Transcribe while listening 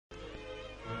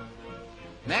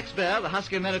Max Baer, the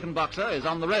husky American boxer, is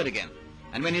on the road again.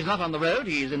 And when he's not on the road,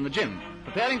 he's in the gym,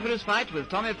 preparing for his fight with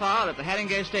Tommy Farr at the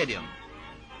Harringay Stadium.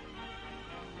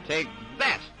 Take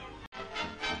that!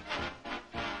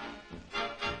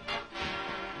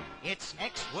 It's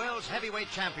ex-world's heavyweight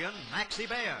champion, Max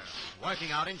Baer,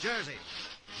 working out in Jersey.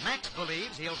 Max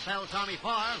believes he'll fell Tommy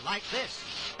Farr like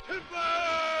this.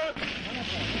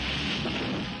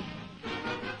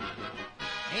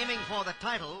 Aiming for the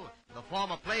title, the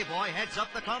former playboy heads up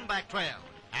the comeback trail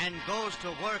and goes to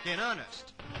work in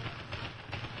earnest.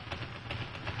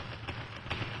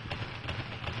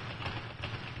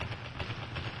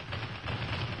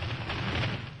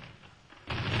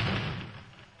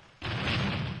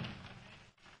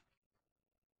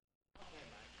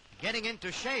 Getting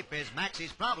into shape is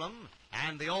Maxie's problem,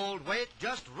 and the old weight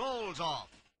just rolls off.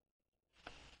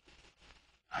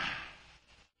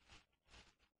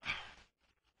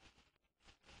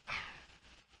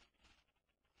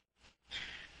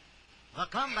 The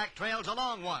comeback trail's a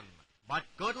long one, but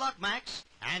good luck, Max,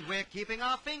 and we're keeping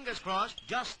our fingers crossed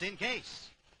just in case.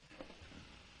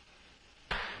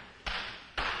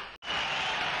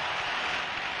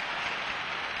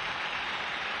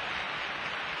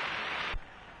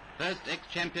 First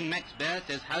ex-champion Max Baer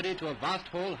says howdy to a vast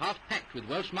hall half-packed with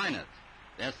Welsh miners.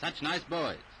 They're such nice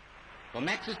boys. For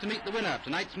Max is to meet the winner of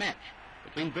tonight's match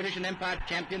between British and Empire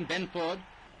champion Ben Foord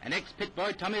and ex-pit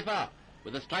boy Tommy Farr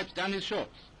with the stripes down his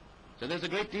shorts. So there's a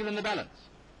great deal in the balance.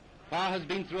 Farr has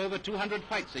been through over 200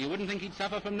 fights, so you wouldn't think he'd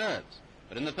suffer from nerves.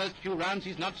 But in the first few rounds,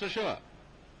 he's not so sure.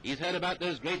 He's heard about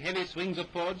those great heavy swings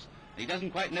of Foord's, and he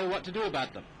doesn't quite know what to do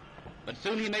about them. But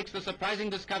soon he makes the surprising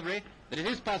discovery that it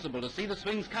is possible to see the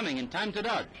swings coming in time to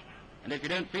dodge. And if you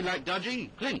don't feel like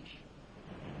dodging, clinch.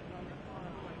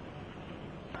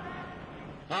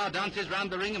 Farr dances round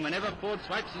the ring, and whenever Foord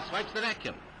swipes, he swipes the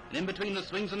vacuum. And in between the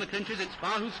swings and the clinches, it's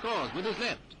Farr who scores with his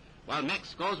left, while Max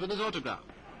scores with his autograph.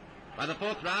 By the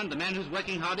fourth round, the man who's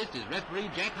working hardest is referee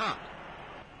Jack Hart.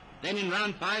 Then in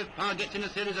round 5, Farr gets in a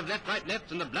series of left-right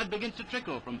lefts, and the blood begins to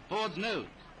trickle from Ford's nose.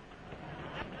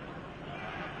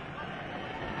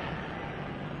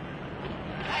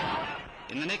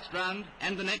 In the next round,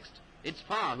 and the next, it's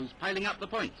Farr who's piling up the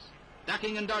points,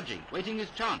 ducking and dodging, waiting his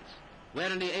chance,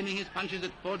 warily aiming his punches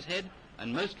at Ford's head,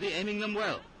 and mostly aiming them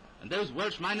well. And those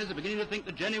Welsh miners are beginning to think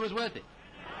the journey was worth it.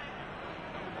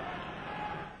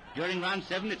 During round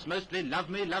 7, it's mostly love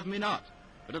me not.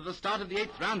 But at the start of the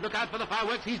 8th round, look out for the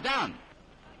fireworks, he's down.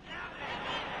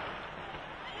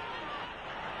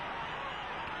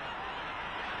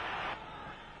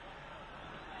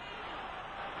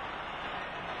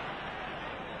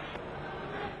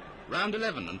 Round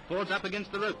 11, and Ford's up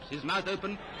against the ropes, his mouth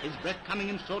open, his breath coming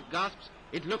in short gasps.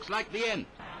 It looks like the end.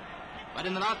 But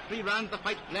in the last 3 rounds, the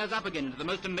fight flares up again into the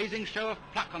most amazing show of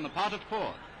pluck on the part of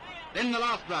Ford. Then the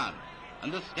last round,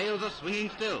 and the scales are swinging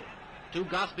still. 2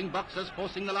 gasping boxers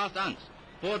forcing the last ounce.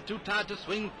 Ford too tired to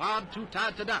swing, Farr too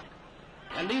tired to duck.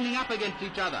 They're leaning up against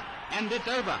each other, and it's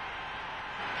over.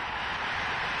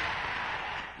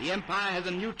 The Empire has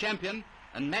a new champion,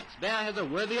 and Max Baer has a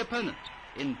worthy opponent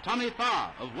in Tommy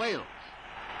Farr of Wales.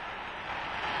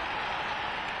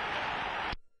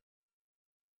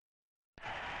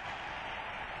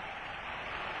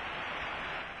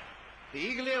 The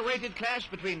eagerly awaited clash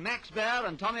between Max Baer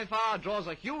and Tommy Farr draws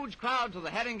a huge crowd to the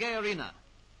Harringay Arena.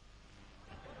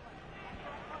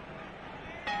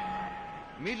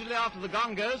 Immediately after the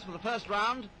gong goes for the first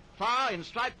round, Farr in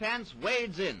striped pants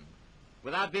wades in,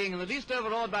 without being in the least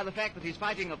overawed by the fact that he's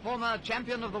fighting a former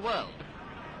champion of the world.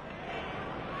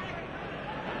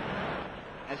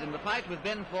 As in the fight with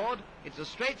Ben Foord, it's a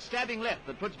straight stabbing left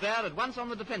that puts Baer at once on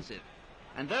the defensive.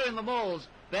 And though in the mauls,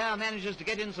 Baer manages to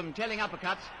get in some telling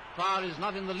uppercuts, Farr is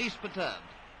not in the least perturbed.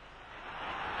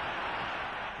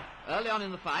 Early on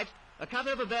in the fight, a cut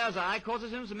over Baer's eye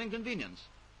causes him some inconvenience,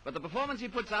 but the performance he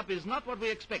puts up is not what we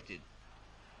expected.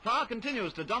 Farr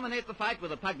continues to dominate the fight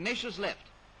with a pugnacious left,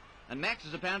 and Max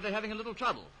is apparently having a little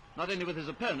trouble, not only with his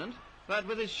opponent, but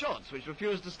with his shorts, which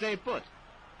refuse to stay put.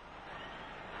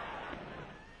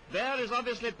 Baer is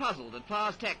obviously puzzled at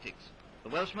Farr's tactics. The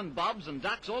Welshman bobs and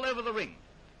ducks all over the ring.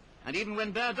 And even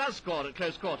when Baer does score at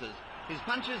close quarters, his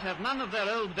punches have none of their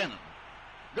old venom.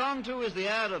 Gone, too, is the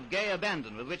air of gay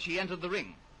abandon with which he entered the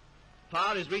ring.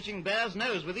 Farr is reaching Baer's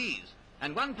nose with ease,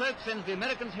 and one poke sends the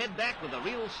American's head back with a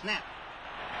real snap.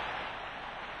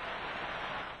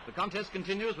 The contest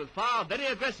continues with Farr very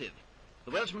aggressive.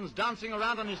 The Welshman's dancing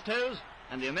around on his toes,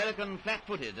 and the American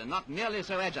flat-footed and not nearly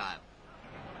so agile.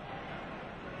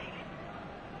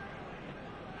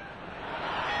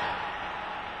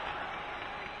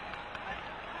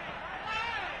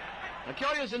 A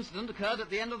curious incident occurred at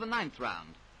the end of the 9th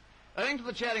round. Owing to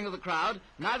the cheering of the crowd,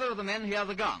 neither of the men hear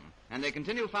the gong, and they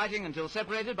continue fighting until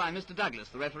separated by Mr. Douglas,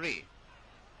 the referee.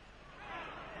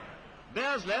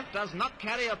 Baer's left does not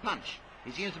carry a punch.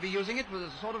 He seems to be using it with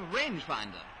a sort of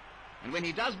rangefinder. And when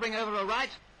he does bring over a right,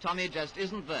 Tommy just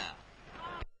isn't there.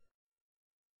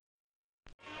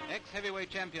 Ex-heavyweight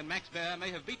champion Max Baer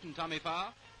may have beaten Tommy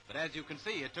Farr, but as you can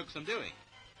see, it took some doing.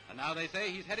 And now they say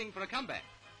he's heading for a comeback.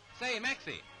 Say,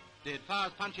 Maxie, did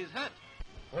Farr's punches hurt?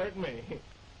 Hurt me?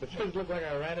 Does this look like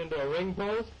I ran into a ring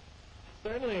post?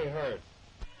 Certainly it hurt.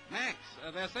 Max,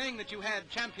 they're saying that you had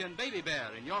champion Baby Bear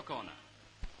in your corner.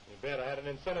 You bet I had an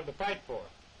incentive to fight for.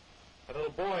 A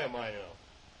little boy of mine, you know.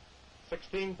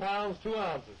 16 pounds, 2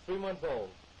 ounces, 3 months old.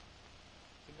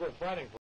 He's worth fighting for.